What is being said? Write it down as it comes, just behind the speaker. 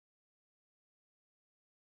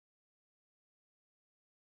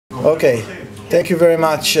Okay, thank you very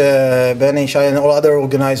much, Benny, Shai, and all other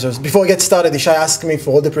organizers. Before I get started, Shai asked me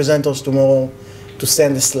for all the presenters tomorrow to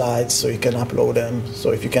send the slides so you can upload them.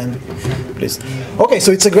 So if you can, please. Okay,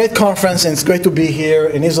 so it's a great conference, and it's great to be here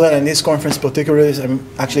in Israel, and this conference particularly. I'm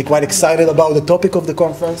actually quite excited about the topic of the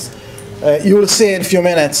conference. You will see in a few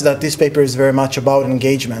minutes that this paper is very much about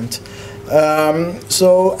engagement.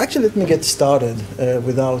 So actually, let me get started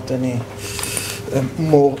without any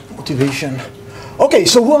more motivation. Okay,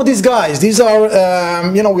 so who are these guys? These are,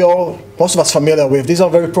 most of us familiar with. These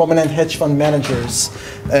are very prominent hedge fund managers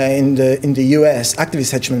in the US,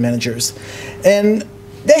 activist hedge fund managers. And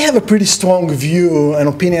they have a pretty strong view and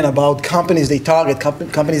opinion about companies they target,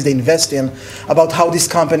 companies they invest in, about how these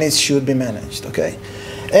companies should be managed, okay?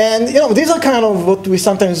 And, these are kind of what we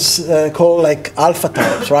sometimes call like alpha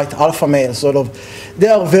types, right? Alpha males, sort of. They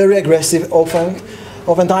are very aggressive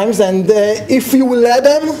oftentimes, and if you will let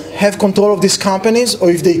them have control of these companies, or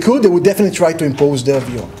if they could, they would definitely try to impose their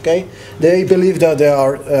view, okay? They believe that they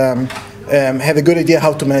are, have a good idea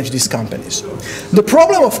how to manage these companies. The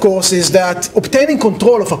problem, of course, is that obtaining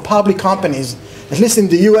control of a public companies, at least in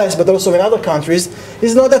the US, but also in other countries,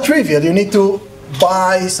 is not that trivial. You need to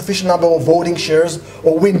buy sufficient number of voting shares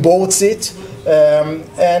or win board seats.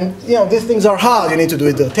 And these things are hard. You need to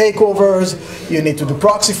do the takeovers, you need to do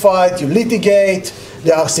proxy fight, you litigate.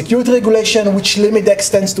 There are security regulations which limit the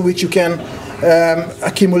extent to which you can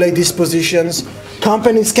accumulate these positions.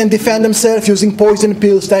 Companies can defend themselves using poison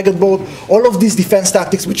pills, staggered board, all of these defense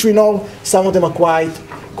tactics, which we know some of them are quite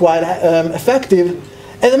effective.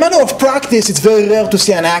 As a matter of practice, it's very rare to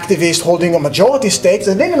see an activist holding a majority stakes,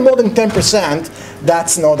 and even more than 10%,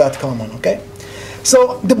 that's not that common, okay?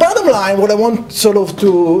 So the bottom line, what I want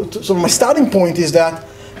my starting point is that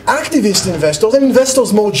activist investors, and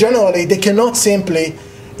investors more generally, they cannot simply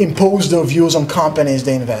impose their views on companies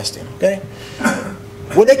they invest in, okay?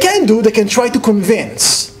 What they can do, they can try to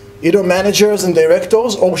convince either managers and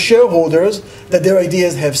directors or shareholders that their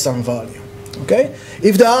ideas have some value, okay?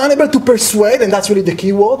 If they are unable to persuade, and that's really the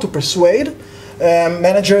key word, to persuade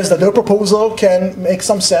managers that their proposal can make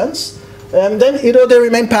some sense, then either they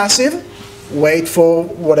remain passive, wait for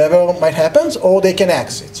whatever might happen, or they can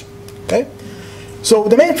exit, okay? So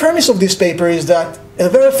the main premise of this paper is that in a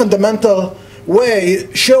very fundamental way,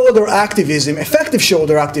 shareholder activism, effective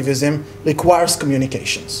shareholder activism, requires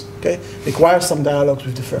communications, okay? Requires some dialogue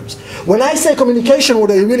with the firms. When I say communication,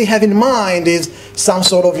 what I really have in mind is some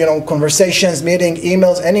sort of, conversations, meeting,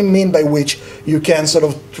 emails, any mean by which you can sort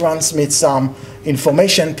of transmit some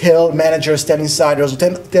information, tell managers, tell insiders,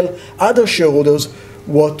 tell other shareholders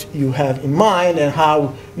what you have in mind and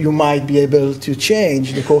how you might be able to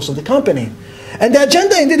change the course of the company. And the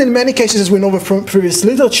agenda, indeed, in many cases, as we know from previous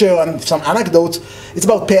literature and some anecdotes, it's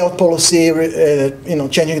about payout policy,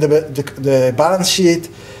 changing the balance sheet.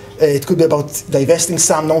 It could be about divesting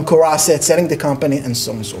some non-core assets, selling the company, and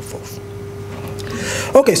so on and so forth.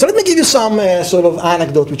 Okay, so let me give you some sort of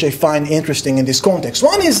anecdote which I find interesting in this context.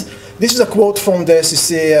 One is, this is a quote from the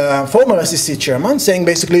SEC, former SEC chairman, saying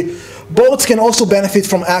basically, boards can also benefit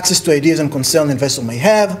from access to ideas and concerns investors may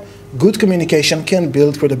have. Good communication can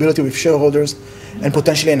build credibility with shareholders and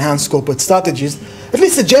potentially enhance corporate strategies, at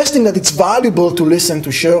least suggesting that it's valuable to listen to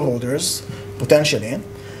shareholders, potentially.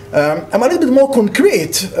 A little bit more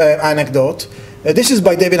concrete anecdote. This is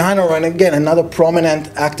by David Heiner, and again, another prominent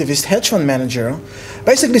activist hedge fund manager,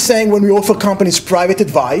 basically saying when we offer companies private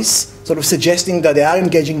advice, sort of suggesting that they are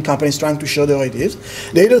engaging companies trying to share their ideas,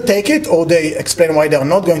 they either take it or they explain why they are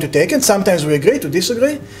not going to take it. Sometimes we agree to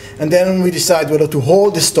disagree, and then we decide whether to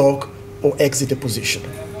hold the stock or exit the position,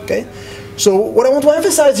 okay? So what I want to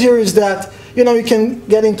emphasize here is that, you can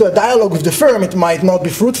get into a dialogue with the firm, it might not be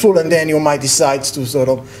fruitful, and then you might decide to sort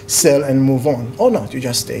of sell and move on, or not, you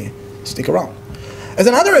just stick around. As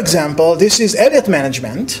another example, this is Elliott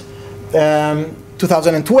Management,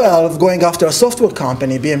 2012, going after a software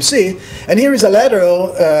company, BMC, and here is a letter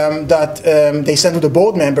that they sent to the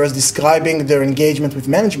board members describing their engagement with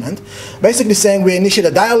management, basically saying we initiate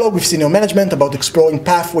a dialogue with senior management about exploring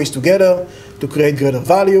pathways together to create greater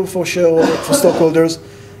value for stockholders.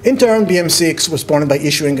 In turn, BMC responded by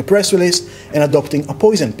issuing a press release and adopting a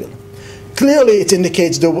poison pill. Clearly, it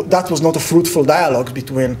indicates that was not a fruitful dialogue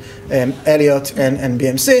between Elliott and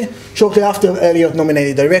BMC. Shortly after, Elliott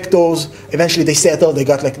nominated directors. Eventually, they settled. They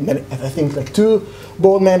got, I think, 2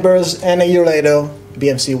 board members. And a year later,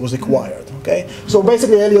 BMC was acquired. Okay? So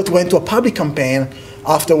basically, Elliott went to a public campaign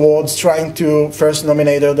afterwards, trying to first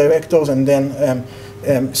nominate their directors and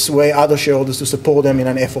then sway other shareholders to support them in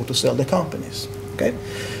an effort to sell the companies. Okay?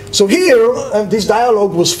 So here, this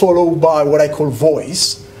dialogue was followed by what I call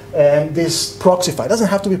voice. this proxified. It doesn't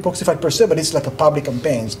have to be proxified per se, but it's like a public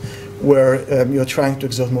campaigns where you're trying to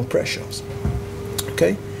exert more pressures.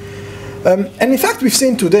 Okay? And in fact, we've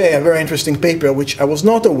seen today a very interesting paper, which I was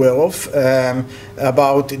not aware of,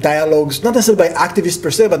 about dialogues, not necessarily by activists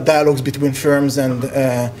per se, but dialogues between firms and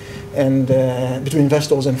between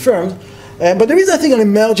investors and firms. But there is, I think, an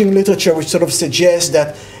emerging literature which sort of suggests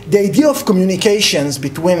that the idea of communications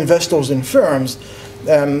between investors and firms,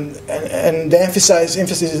 and the emphasis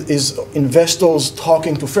is investors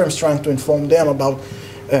talking to firms, trying to inform them about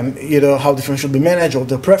either how the firm should be managed or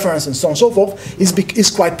their preference and so on and so forth, is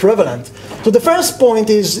quite prevalent. So the first point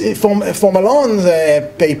is from Alon's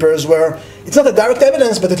papers, where it's not a direct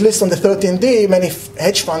evidence, but at least on the 13D, many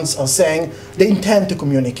hedge funds are saying they intend to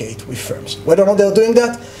communicate with firms. Whether or not they're doing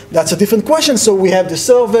that, that's a different question. So we have the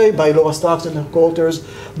survey by Laura Starks and her co-authors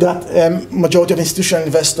that majority of institutional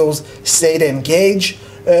investors say they engage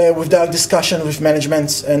with direct discussion with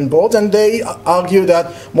managements and boards, and they argue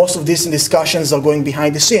that most of these discussions are going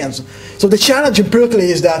behind the scenes. So the challenge empirically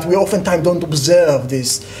is that we oftentimes don't observe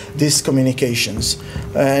these communications.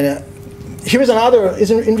 And here is another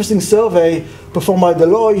interesting survey performed by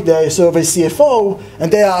Deloitte. They surveyed CFO,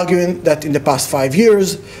 and they're arguing that in the past 5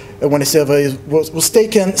 years, when the survey was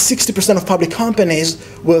taken, 60% of public companies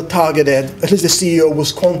were targeted, at least the CEO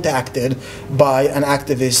was contacted by an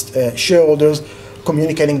activist shareholders,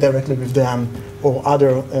 communicating directly with them or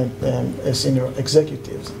other senior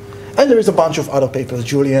executives. And there is a bunch of other papers,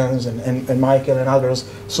 Julian's and Michael and others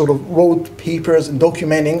sort of wrote papers and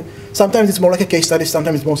documenting. Sometimes it's more like a case study,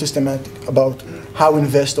 sometimes it's more systematic about how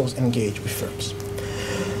investors engage with firms.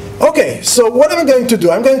 Okay, so what am I going to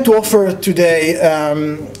do? I'm going to offer today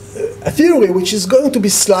a theory which is going to be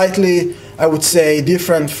slightly, I would say,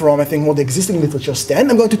 different from, I think, what the existing literature stand.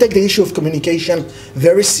 I'm going to take the issue of communication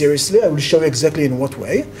very seriously. I will show you exactly in what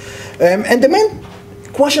way. And the main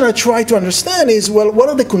question I try to understand is, well, what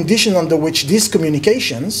are the conditions under which these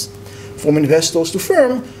communications from investors to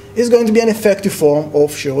firm is going to be an effective form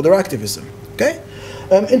of shareholder activism, okay?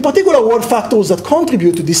 In particular, what factors that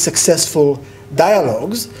contribute to these successful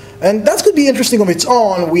dialogues, and that could be interesting on its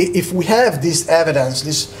own if we have this evidence,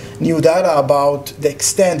 this new data about the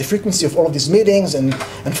extent, the frequency of all of these meetings and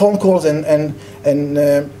phone calls and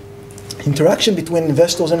interaction between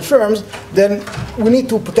investors and firms, then we need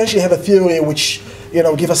to potentially have a theory which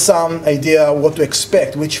give us some idea what to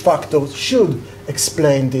expect, which factors should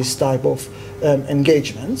explain this type of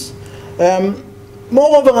engagements.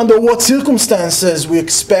 Moreover, under what circumstances we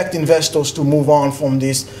expect investors to move on from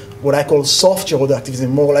this, what I call soft shareholder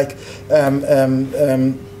activism, more like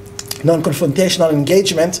non-confrontational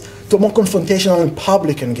engagement, to more confrontational and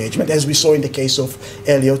public engagement, as we saw in the case of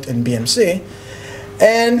Elliott and BMC.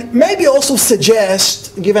 And maybe also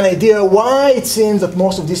suggest, give an idea why it seems that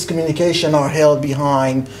most of these communication are held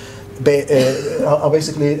behind, are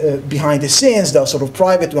basically behind the scenes. They're sort of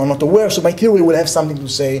private, we are not aware. So my theory will have something to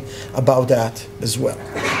say about that as well.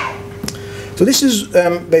 So this is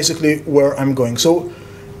basically where I'm going. So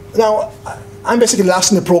now, I'm basically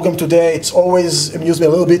last in the program today. It's always amused me a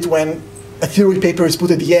little bit when a theory paper is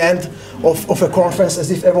put at the end of a conference,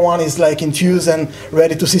 as if everyone is like enthused and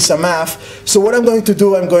ready to see some math. So what I'm going to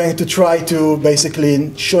do, I'm going to try to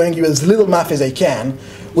basically showing you as little math as I can,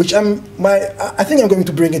 which I think I'm going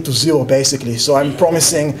to bring it to zero basically. So I'm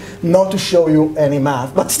promising not to show you any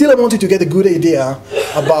math, but still I want you to get a good idea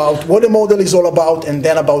about what the model is all about, and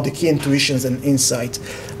then about the key intuitions and insights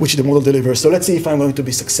which the model delivers. So let's see if I'm going to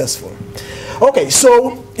be successful. Okay,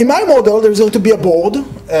 so in my model, there's going to be a board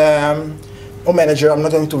or manager. I'm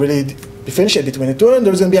not going to really differentiate between the two. And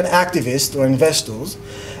there's going to be an activist or investors.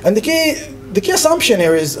 And the key assumption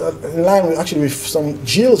here is, in line with, actually with some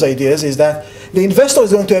Gill's ideas, is that the investor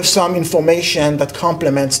is going to have some information that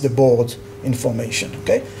complements the board information,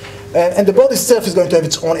 okay? And the board itself is going to have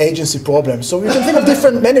its own agency problems. So you can think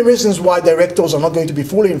of many reasons why directors are not going to be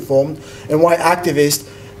fully informed, and why activists,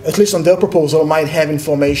 at least on their proposal, might have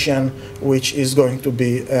information which is going to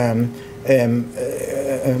be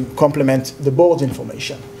complement the board's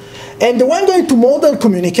information. And the way I'm going to model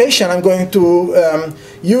communication, I'm going to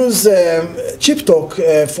use Chip Talk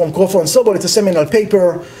from Crawford and Sobol. It's a seminal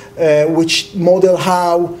paper which model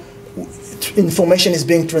how information is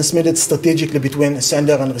being transmitted strategically between a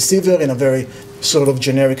sender and receiver in a very sort of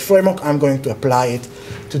generic framework. I'm going to apply it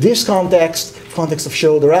to this context of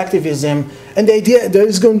shareholder activism. And the idea, there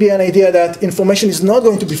is going to be an idea that information is not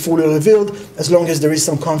going to be fully revealed as long as there is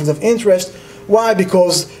some conflict of interest. Why?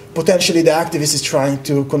 Because potentially the activist is trying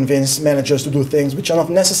to convince managers to do things which are not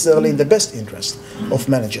necessarily in the best interest of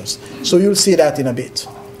managers. So you'll see that in a bit.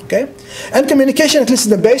 Okay? And communication, at least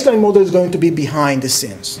in the baseline model, is going to be behind the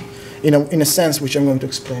scenes. in a sense which I'm going to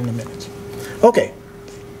explain in a minute. Okay.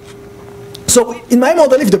 So in my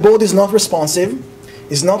model, if the board is not responsive,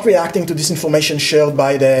 is not reacting to this information shared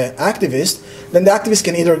by the activist, then the activist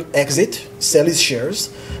can either exit, sell his shares.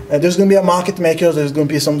 There's going to be a market maker. There's going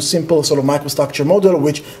to be some simple sort of microstructure model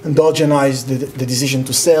which endogenize the decision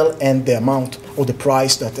to sell and the amount or the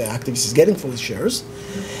price that the activist is getting for his shares.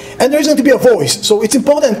 And there's going to be a voice. So it's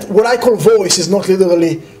important, what I call voice is not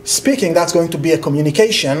literally speaking. That's going to be a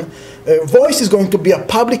communication. Voice is going to be a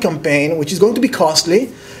public campaign, which is going to be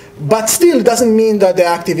costly. But still, it doesn't mean that the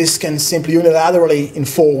activist can simply unilaterally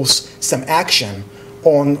enforce some action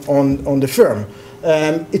on the firm.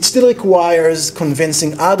 It still requires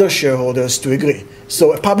convincing other shareholders to agree.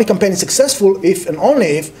 So a public campaign is successful if and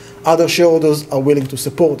only if other shareholders are willing to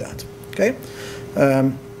support that. Okay?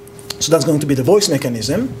 So that's going to be the voice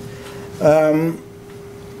mechanism.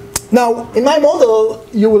 Now, in my model,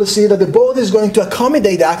 you will see that the board is going to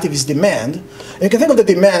accommodate the activist demand. And you can think of the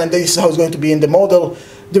demand, and this is how it's going to be in the model.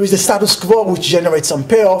 There is the status quo, which generates some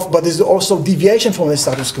payoff, but there's also deviation from the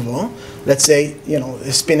status quo. Let's say,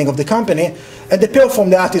 the spinning of the company. And the payoff from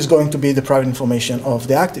that is going to be the private information of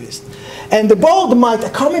the activist. And the board might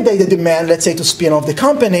accommodate the demand, let's say, to spin off the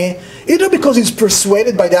company, either because it's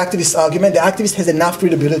persuaded by the activist argument, the activist has enough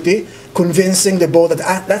credibility, convincing the board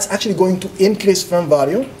that that's actually going to increase firm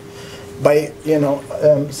value by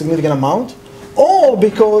significant amount, or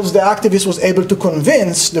because the activist was able to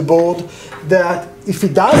convince the board that if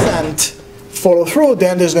it doesn't follow through,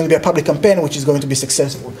 then there's going to be a public campaign which is going to be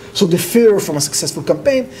successful. So the fear from a successful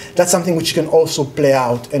campaign, that's something which can also play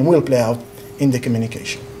out and will play out in the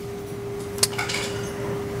communication.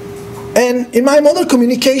 And in my model,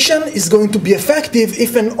 communication is going to be effective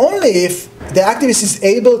if and only if the activist is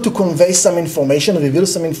able to convey some information, reveal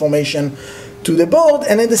some information to the board,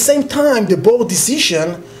 and at the same time, the board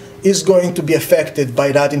decision is going to be affected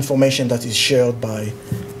by that information that is shared by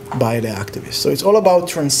the activist. So it's all about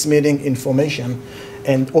transmitting information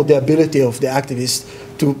or the ability of the activist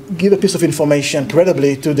to give a piece of information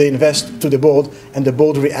credibly to the board, and the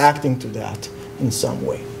board reacting to that in some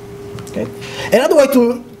way. Okay? Another way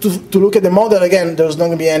to look at the model, again, there's not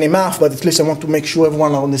going to be any math, but at least I want to make sure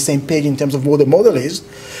everyone are on the same page in terms of what the model is.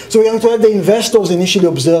 So we're going to have the investors initially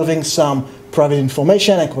observing some private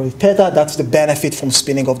information. I call it theta. That's the benefit from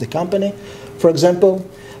spinning off the company, for example.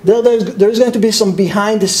 There is going to be some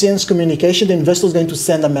behind-the-scenes communication. The investor is going to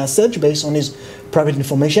send a message based on his private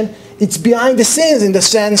information. It's behind the scenes in the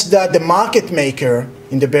sense that the market maker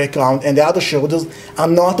in the background and the other shareholders are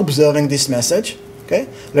not observing this message. Okay?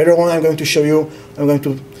 Later on, I'm going to show you, I'm going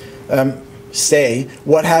to say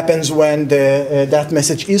what happens when that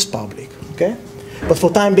message is public. Okay? But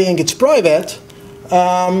for time being, it's private.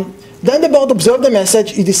 Then the board observes the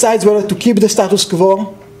message. It decides whether to keep the status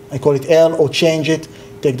quo, I call it L, or change it,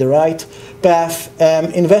 take the right path.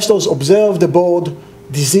 Investors observe the board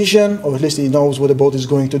decision, or at least he knows what the board is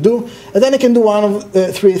going to do. And then he can do one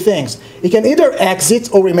of three things. He can either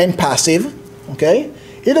exit or remain passive. Okay?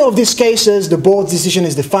 Either of these cases, the board's decision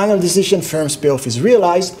is the final decision, firm's payoff is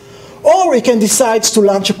realized. Or he can decide to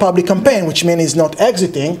launch a public campaign, which means he's not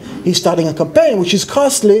exiting. He's starting a campaign, which is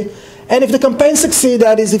costly. And if the campaign succeeds,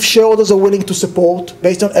 that is, if shareholders are willing to support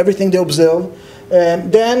based on everything they observe,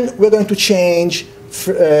 then we're going to change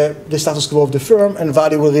the status quo of the firm, and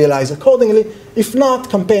value will realize accordingly. If not,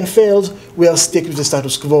 campaign fails, we'll stick with the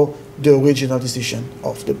status quo, the original decision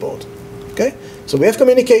of the board. Okay? So we have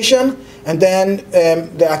communication, and then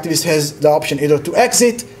the activist has the option either to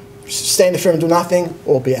exit, stay in the firm, do nothing,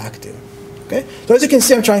 or be active. Okay? So as you can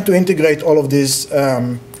see, I'm trying to integrate all of these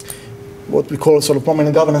what we call sort of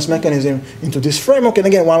permanent governance mechanism into this framework. And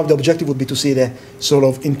again, one of the objectives would be to see the sort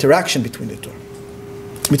of interaction between the two,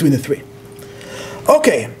 between the three.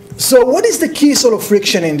 Okay, so what is the key sort of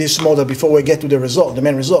friction in this model before we get to the result, the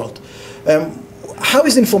main result? How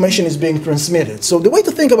is information is being transmitted? So the way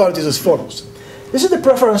to think about it is as follows. This is the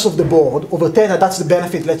preference of the board over theta. That's the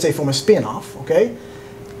benefit, let's say, from a spin-off. Okay,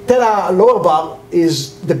 theta lower bar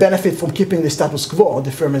is the benefit from keeping the status quo,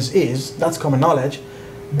 the firm as is. That's common knowledge.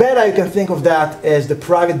 Beta, you can think of that as the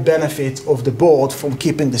private benefit of the board from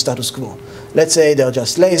keeping the status quo. Let's say they're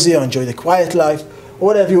just lazy or enjoy the quiet life, or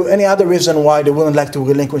whatever, any other reason why they wouldn't like to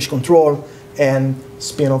relinquish control and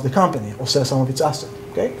spin off the company or sell some of its assets.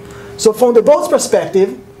 Okay? So from the board's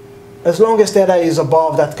perspective, as long as theta is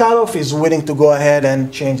above that cutoff, is willing to go ahead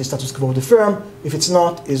and change the status quo of the firm. If it's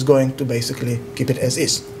not, is going to basically keep it as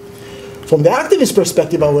is. From the activist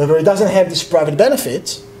perspective, however, it doesn't have this private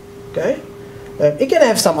benefit. Okay? It can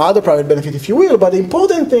have some other private benefit, if you will, but the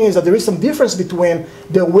important thing is that there is some difference between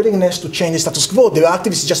their willingness to change the status quo. The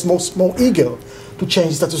activist is just more eager to change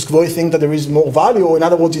the status quo, you think that there is more value, or in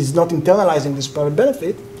other words, it's not internalizing this private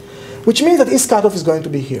benefit, which means that its cutoff is going to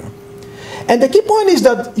be here. And the key point is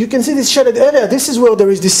that you can see this shaded area. This is where there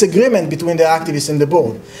is disagreement between the activist and the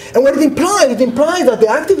board. And what it implies that the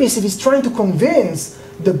activist, if he's trying to convince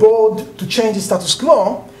the board to change the status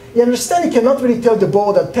quo, you understand he cannot really tell the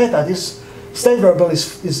board that theta, this state variable,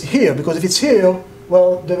 is here, because if it's here,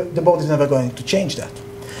 well, the board is never going to change that.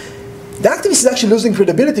 The activist is actually losing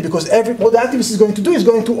credibility because what the activist is going to do is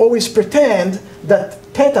going to always pretend that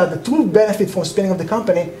theta, the true benefit from spinning of the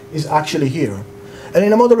company, is actually here. And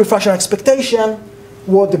in a model with fractional expectation,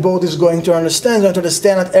 what the board is going to understand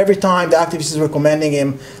that every time the activist is recommending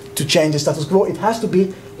him to change the status quo, it has to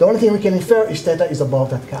be, the only thing we can infer is theta is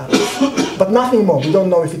above that cutoff. But nothing more. We don't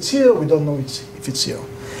know if it's here, we don't know if it's here.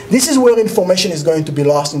 This is where information is going to be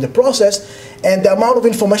lost in the process, and the amount of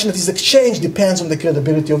information that is exchanged depends on the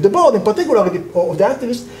credibility of the board, in particular of the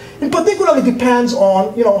activist. In particular, it depends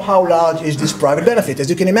on how large is this private benefit. As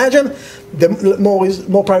you can imagine, the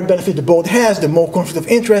more private benefit the board has, the more conflict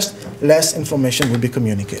of interest, less information will be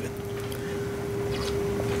communicated.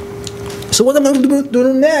 So what I'm going to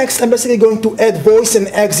do next, I'm basically going to add voice and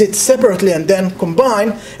exit separately and then combine,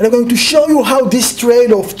 and I'm going to show you how this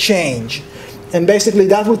trade-off change. And basically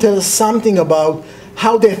that will tell us something about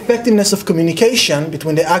how the effectiveness of communication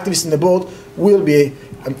between the activist and the board will be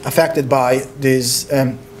affected by this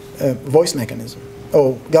voice mechanism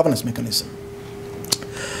or governance mechanism.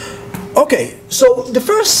 Okay, so the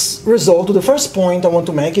first result, or the first point I want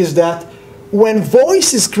to make is that when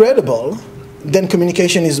voice is credible, then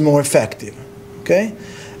communication is more effective, okay?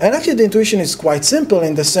 And actually the intuition is quite simple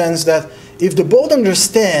in the sense that if the board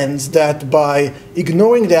understands that by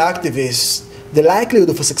ignoring the activist, the likelihood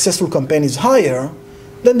of a successful campaign is higher,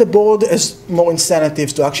 then the board has more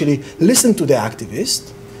incentives to actually listen to the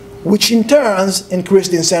activist, which in turn increase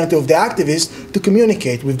the incentive of the activist to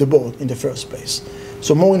communicate with the board in the first place.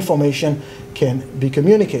 So more information can be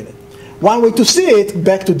communicated. One way to see it,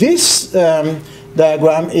 back to this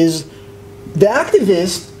diagram, is the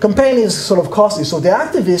activist campaign is sort of costly. So the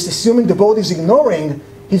activist, assuming the board is ignoring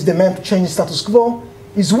his demand to change the status quo,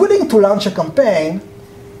 is willing to launch a campaign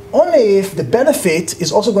only if the benefit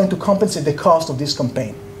is also going to compensate the cost of this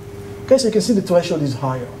campaign. Okay, so you can see the threshold is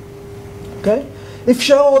higher. Okay? If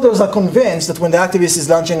shareholders are convinced that when the activist is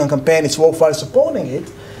launching a campaign, it's worthwhile supporting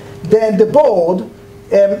it, then the board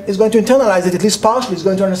is going to internalize it, at least partially, is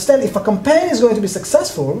going to understand if a campaign is going to be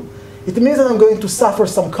successful, it means that I'm going to suffer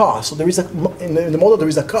some cost. So there is in the model, there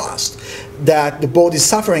is a cost that the board is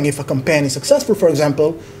suffering if a campaign is successful. For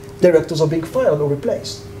example, directors are being fired or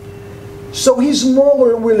replaced. So he's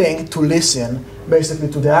more willing to listen, basically,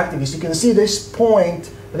 to the activist. You can see this point,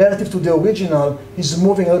 relative to the original, he's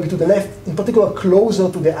moving a little bit to the left, in particular closer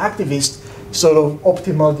to the activist, sort of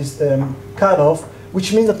optimal cutoff,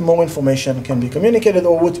 which means that more information can be communicated,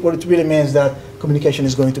 or what it really means that communication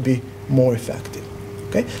is going to be more effective.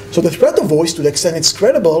 Okay? So the threat of voice, to the extent it's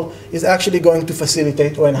credible, is actually going to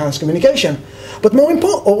facilitate or enhance communication. But more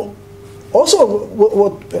important,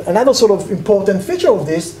 also another sort of important feature of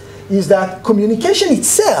this is that communication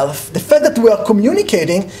itself, the fact that we are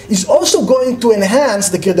communicating, is also going to enhance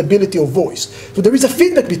the credibility of voice. So there is a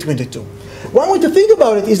feedback between the two. One way to think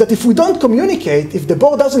about it is that if we don't communicate, if the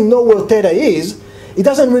board doesn't know where theta is, it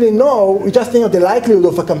doesn't really know, we just think that the likelihood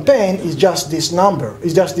of a campaign is just this number,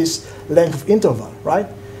 is just this length of interval, right?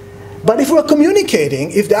 But if we're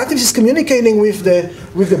communicating, if the activist is communicating with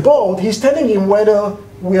the board, he's telling him whether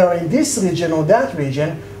we are in this region or that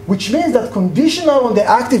region, which means that conditional on the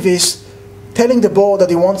activist telling the board that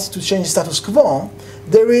he wants to change status quo,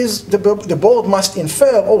 the board must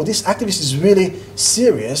infer, oh, this activist is really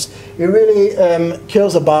serious. He really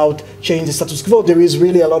cares about changing the status quo. There is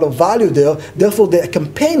really a lot of value there. Therefore, the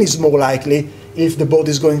campaign is more likely if the board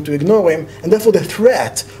is going to ignore him. And therefore, the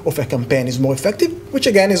threat of a campaign is more effective, which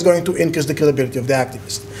again is going to increase the credibility of the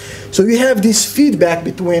activist. So you have this feedback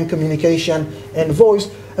between communication and voice.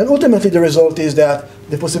 And ultimately, the result is that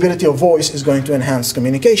the possibility of voice is going to enhance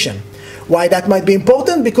communication. Why that might be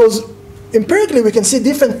important? Because empirically, we can see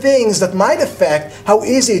different things that might affect how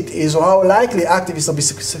easy it is or how likely activists will be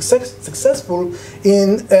successful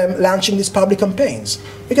in launching these public campaigns.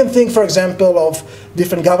 We can think, for example, of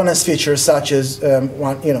different governance features such as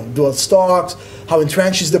dual stocks, how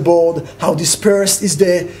entrenched is the board, how dispersed is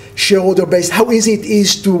the shareholder base, how easy it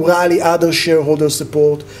is to rally other shareholder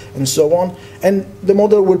support, and so on. And the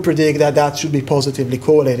model will predict that that should be positively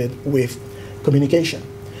correlated with communication.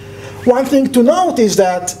 One thing to note is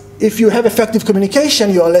that if you have effective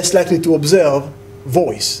communication, you are less likely to observe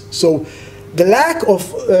voice. So the lack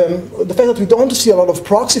of, the fact that we don't see a lot of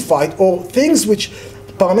proxy fight or things which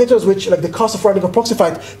parameters which, like the cost of writing a proxy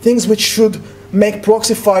fight, things which should make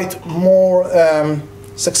proxy fight more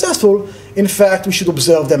successful, in fact, we should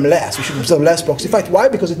observe them less. We should observe less proxy fight. Why?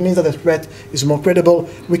 Because it means that the threat is more credible.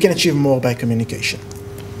 We can achieve more by communication.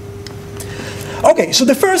 Okay, so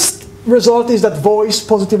the first result is that voice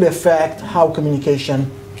positively affects how communication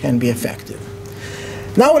can be effective.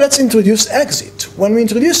 Now let's introduce exit. When we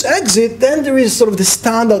introduce exit, then there is sort of the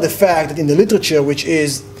standard effect in the literature, which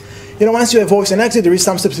is, you know, once you have voice and exit, there is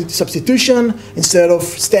some substitution. Instead of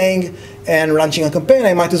staying and launching a campaign,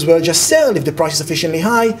 I might as well just sell if the price is sufficiently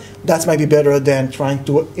high. That might be better than trying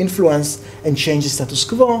to influence and change the status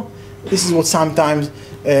quo. This is what sometimes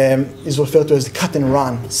is referred to as the cut and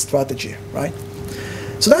run strategy, right?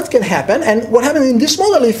 So that can happen. And what happens in this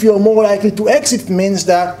model, if you're more likely to exit, means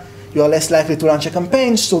that you are less likely to launch a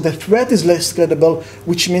campaign, so the threat is less credible,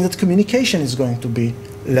 which means that communication is going to be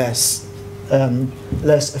less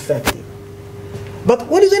effective. But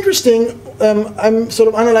what is interesting, I'm sort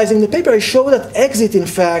of analyzing the paper, I show that exit, in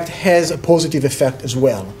fact, has a positive effect as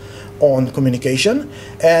well on communication.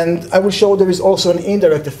 And I will show there is also an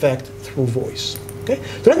indirect effect through voice. Okay?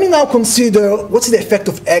 So let me now consider what's the effect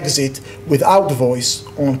of exit without voice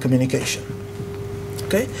on communication.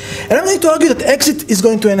 Okay? And I'm going to argue that exit is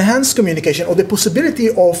going to enhance communication, or the possibility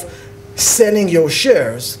of selling your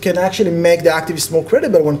shares can actually make the activist more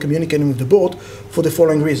credible when communicating with the board for the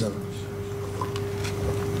following reason.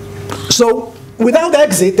 So without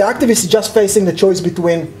exit, the activist is just facing the choice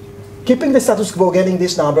between keeping the status quo, getting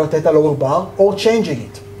this number at a lower bar, or changing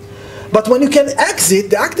it. But when you can exit,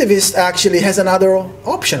 the activist actually has another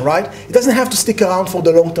option, right? It doesn't have to stick around for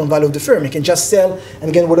the long-term value of the firm. It can just sell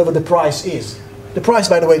and get whatever the price is. The price,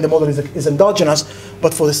 by the way, in the model is endogenous,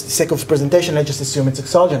 but for the sake of presentation, let's just assume it's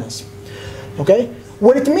exogenous. Okay?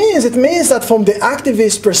 What it means that from the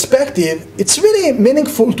activist perspective, it's really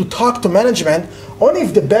meaningful to talk to management only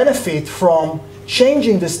if the benefit from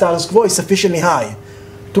changing the status quo is sufficiently high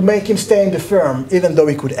to make him stay in the firm, even though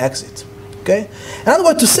he could exit. Okay? Another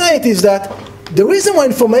way to say it is that the reason why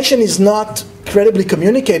information is not credibly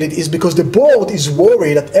communicated is because the board is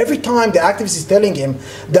worried that every time the activist is telling him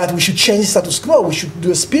that we should change the status quo, we should do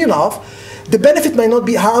a spin-off, the benefit might not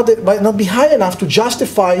be high enough to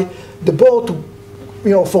justify the board to,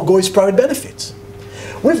 you know, forgo its private benefits.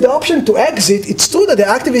 With the option to exit, it's true that the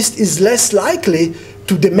activist is less likely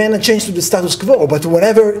to demand a change to the status quo, but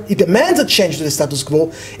whenever he demands a change to the status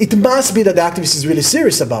quo, it must be that the activist is really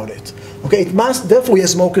serious about it. Okay, it must, therefore, he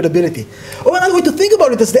has more credibility. Or another way to think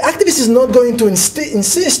about it is the activist is not going to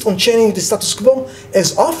insist on changing the status quo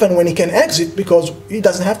as often when he can exit, because he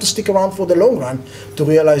doesn't have to stick around for the long run to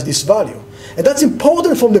realize this value. And that's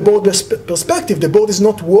important from the board perspective. The board is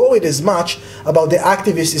not worried as much about the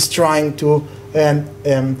activist is trying to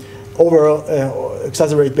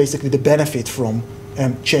exaggerate basically the benefit from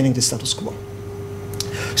changing the status quo.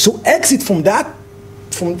 So exit from that,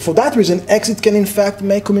 for that reason, exit can in fact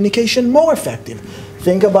make communication more effective.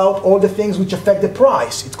 Think about all the things which affect the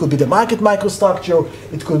price. It could be the market microstructure,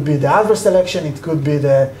 it could be the adverse selection, it could be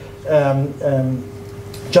the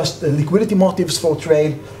just the liquidity motives for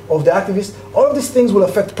trade of the activist. All of these things will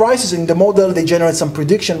affect prices. In the model, they generate some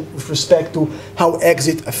prediction with respect to how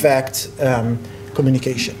exit affects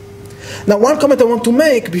communication. Now, one comment I want to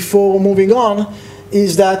make before moving on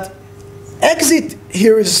is that exit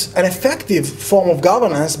here is an effective form of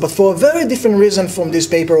governance, but for a very different reason from this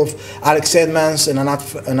paper of Alex Edmonds and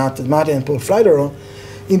Anat Martin and Prof.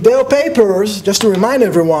 In their papers, just to remind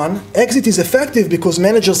everyone, exit is effective because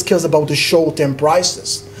managers care about the short-term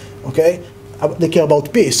prices. Okay? They care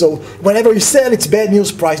about P. So whenever you sell, it's bad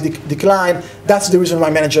news, price decline. That's the reason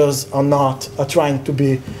why managers are trying to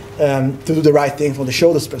do the right thing from the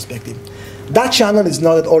shareholder's perspective. That channel is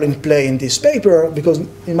not at all in play in this paper because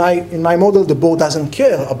in my model, the board doesn't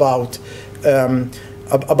care about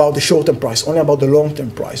the short-term price, only about the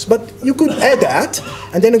long-term price. But you could add that,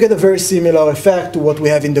 and then you get a very similar effect to what we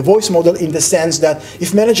have in the voice model, in the sense that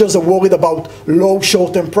if managers are worried about low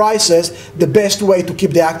short-term prices, the best way to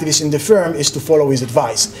keep the activist in the firm is to follow his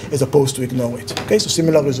advice, as opposed to ignore it. Okay, so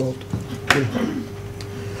similar result.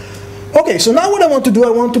 Okay, so now what I want to do, I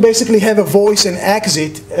want to basically have a voice and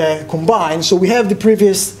exit combined. So we have the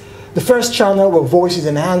first channel where voice is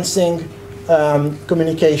enhancing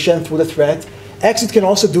communication through the threat. Exit can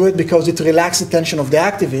also do it because it relaxes the tension of the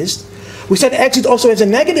activist. We said exit also has a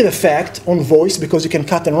negative effect on voice because you can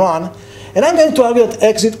cut and run. And I'm going to argue that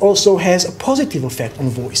exit also has a positive effect on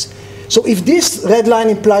voice. So if this red line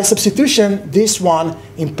implies substitution, this one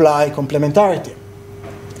implies complementarity.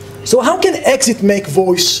 So how can exit make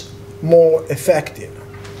voice more effective?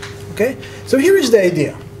 Okay? So here is the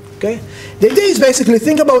idea. Okay? The idea is basically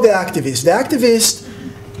think about the activist. The activist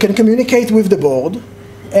can communicate with the board,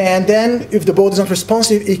 and then if the board is not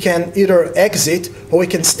responsive, he can either exit or he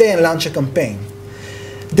can stay and launch a campaign.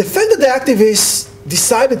 The fact that the activists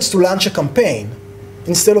decided to launch a campaign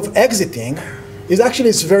instead of exiting is actually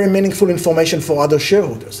it's very meaningful information for other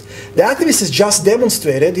shareholders. The activist has just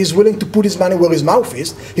demonstrated he's willing to put his money where his mouth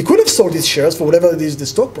is. He could have sold his shares for whatever it is the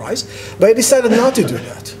stock price, but he decided not to do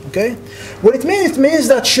that. Okay? What it means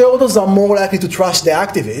that shareholders are more likely to trust the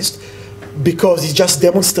activist because he just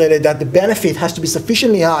demonstrated that the benefit has to be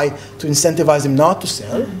sufficiently high to incentivize him not to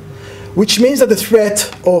sell, which means that the threat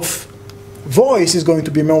of voice is going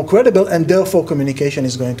to be more credible, and therefore communication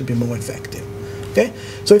is going to be more effective. Okay?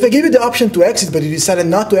 So if I give you the option to exit, but you decided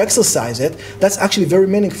not to exercise it, that's actually very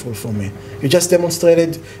meaningful for me. You just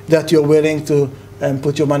demonstrated that you're willing to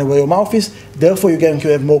put your money where your mouth is, therefore you're going to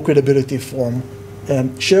have more credibility from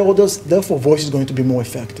shareholders, therefore voice is going to be more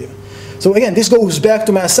effective. So again, this goes back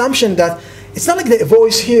to my assumption that it's not like the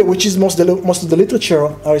voice here, which is most of the literature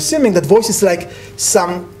are assuming that voice is like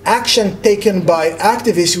some action taken by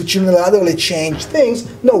activists which unilaterally change things.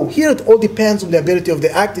 No, here it all depends on the ability of the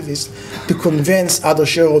activist to convince other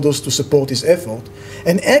shareholders to support his effort.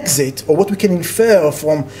 And exit, or what we can infer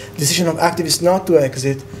from the decision of activists not to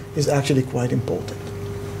exit, is actually quite important.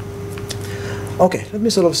 Okay, let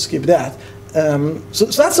me sort of skip that. So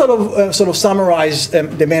that sort of summarize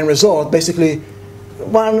the main result. Basically,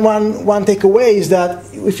 one takeaway is that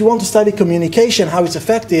if you want to study communication, how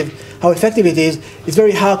effective it is, it's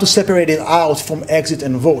very hard to separate it out from exit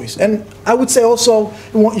and voice. And I would say also,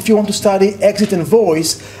 if you want to study exit and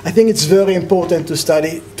voice, I think it's very important to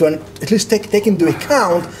study, to at least take into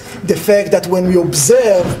account the fact that when we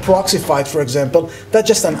observe proxy fight, for example, that's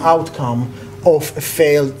just an outcome of a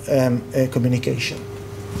failed communication.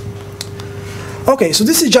 Okay, so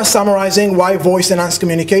this is just summarizing why voice enhanced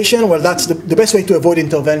communication. Well, that's the best way to avoid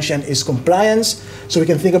intervention is compliance. So we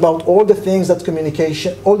can think about all the things that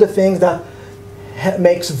communication, all the things that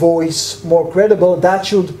makes voice more credible. That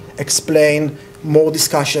should explain more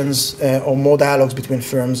discussions or more dialogues between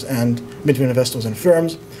firms and between investors and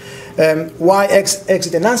firms. Why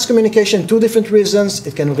exit enhanced communication? Two different reasons.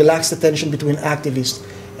 It can relax the tension between activists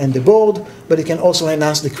and the board, but it can also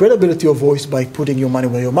enhance the credibility of voice by putting your money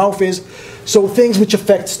where your mouth is. So things which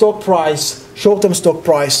affect stock price, short-term stock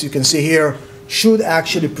price, you can see here, should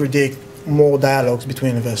actually predict more dialogues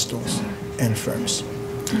between investors and firms.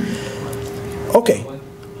 Okay.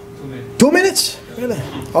 2 minutes? Really?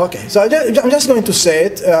 Okay, so I'm just going to say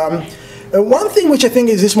it. One thing which I think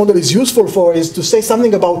this model is useful for is to say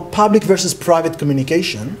something about public versus private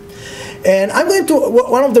communication. And I'm going to,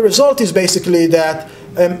 one of the results is basically that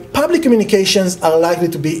public communications are likely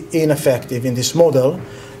to be ineffective in this model,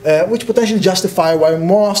 which potentially justify why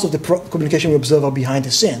most of the communication we observe are behind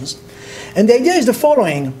the scenes. And the idea is the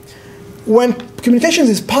following. When communications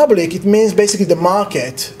is public, it means basically the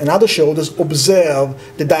market and other shareholders observe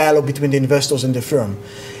the dialogue between the investors and the firm.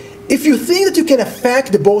 If you think that you can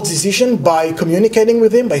affect the board's decision by communicating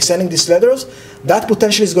with him, by sending these letters, that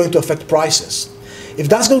potentially is going to affect prices. If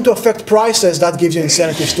that's going to affect prices, that gives you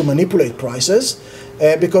incentives to manipulate prices,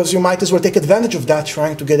 because you might as well take advantage of that,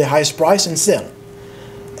 trying to get the highest price and sell.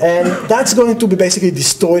 And that's going to be basically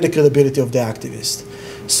destroy the credibility of the activist.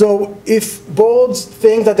 So if boards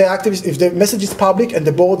think that the activist, if the message is public and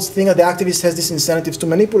the boards think that the activist has these incentives to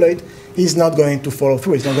manipulate, he's not going to follow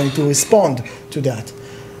through. He's not going to respond to that.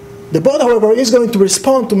 The board, however, is going to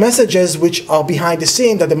respond to messages which are behind the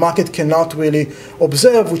scene that the market cannot really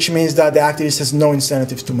observe, which means that the activist has no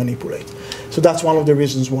incentives to manipulate. So that's one of the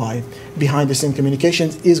reasons why behind-the-scene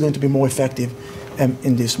communications is going to be more effective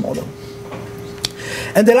in this model.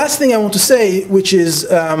 And the last thing I want to say, which is,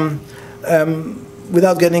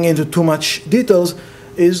 without getting into too much details,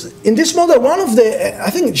 is in this model, one of the, I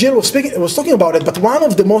think Jill was talking about it, but one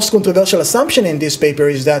of the most controversial assumptions in this paper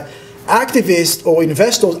is that activists or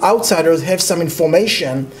investors, outsiders, have some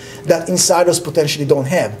information that insiders potentially don't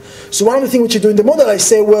have. So one of the things which you do in the model, I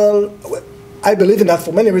say, well, I believe in that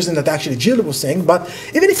for many reasons that actually Jill was saying, but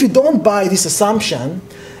even if you don't buy this assumption,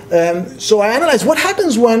 so I analyze what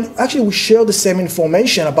happens when actually we share the same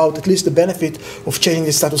information about at least the benefit of changing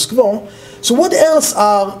the status quo. So what else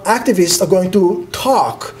are activists are going to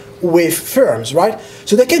talk with firms, right?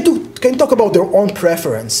 So they can talk about their own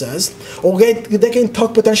preferences, or they can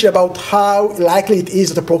talk potentially about how likely it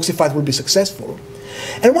is that a proxy fight will be successful.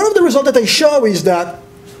 And one of the results that I show is that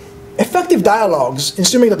effective dialogues,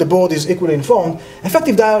 assuming that the board is equally informed,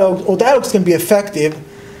 effective dialogue or dialogues can be effective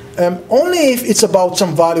only if it's about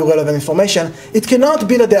some value-relevant information. It cannot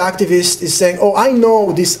be that the activist is saying, oh, I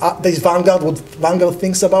know this Vanguard, what Vanguard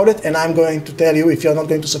thinks about it, and I'm going to tell you if you're not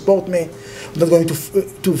going to support me, not going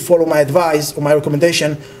to follow my advice or my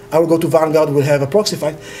recommendation, I will go to Vanguard, we'll have a proxy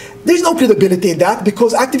fight. There's no credibility in that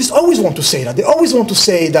because activists always want to say that. They always want to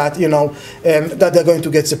say that, that they're going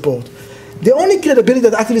to get support. The only credibility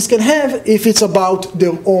that activists can have if it's about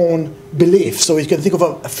their own beliefs. So you can think of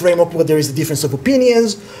a framework where there is a difference of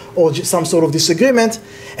opinions or just some sort of disagreement.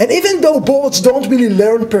 And even though boards don't really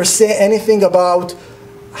learn per se anything about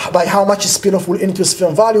by how much a spin-off will increase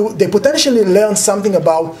firm value, they potentially learn something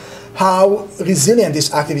about how resilient these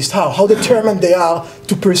activists are, how determined they are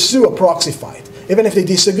to pursue a proxy fight, even if they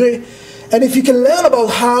disagree. And if you can learn about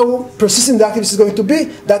how persistent the activist is going to be,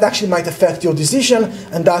 that actually might affect your decision,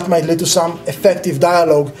 and that might lead to some effective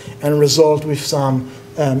dialogue and result with some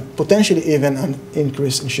potentially even an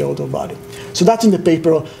increase in shareholder value. So that's in the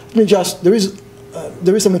paper. Let me just, there is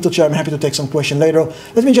some literature, I'm happy to take some question later.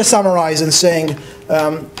 Let me just summarize in saying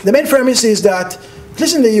the main premise is that, at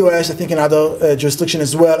least in the US, I think in other jurisdictions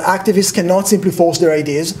as well, activists cannot simply force their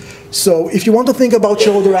ideas. So if you want to think about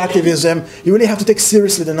shareholder activism, you really have to take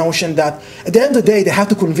seriously the notion that at the end of the day, they have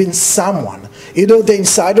to convince someone, either the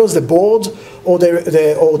insiders, the board, or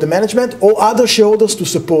the management, or other shareholders to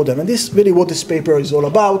support them. And this is really what this paper is all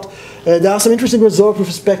about. There are some interesting results with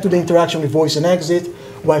respect to the interaction with voice and exit,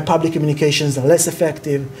 why public communications are less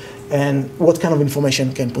effective, and what kind of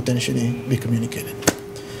information can potentially be communicated.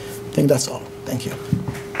 I think that's all. Thank you.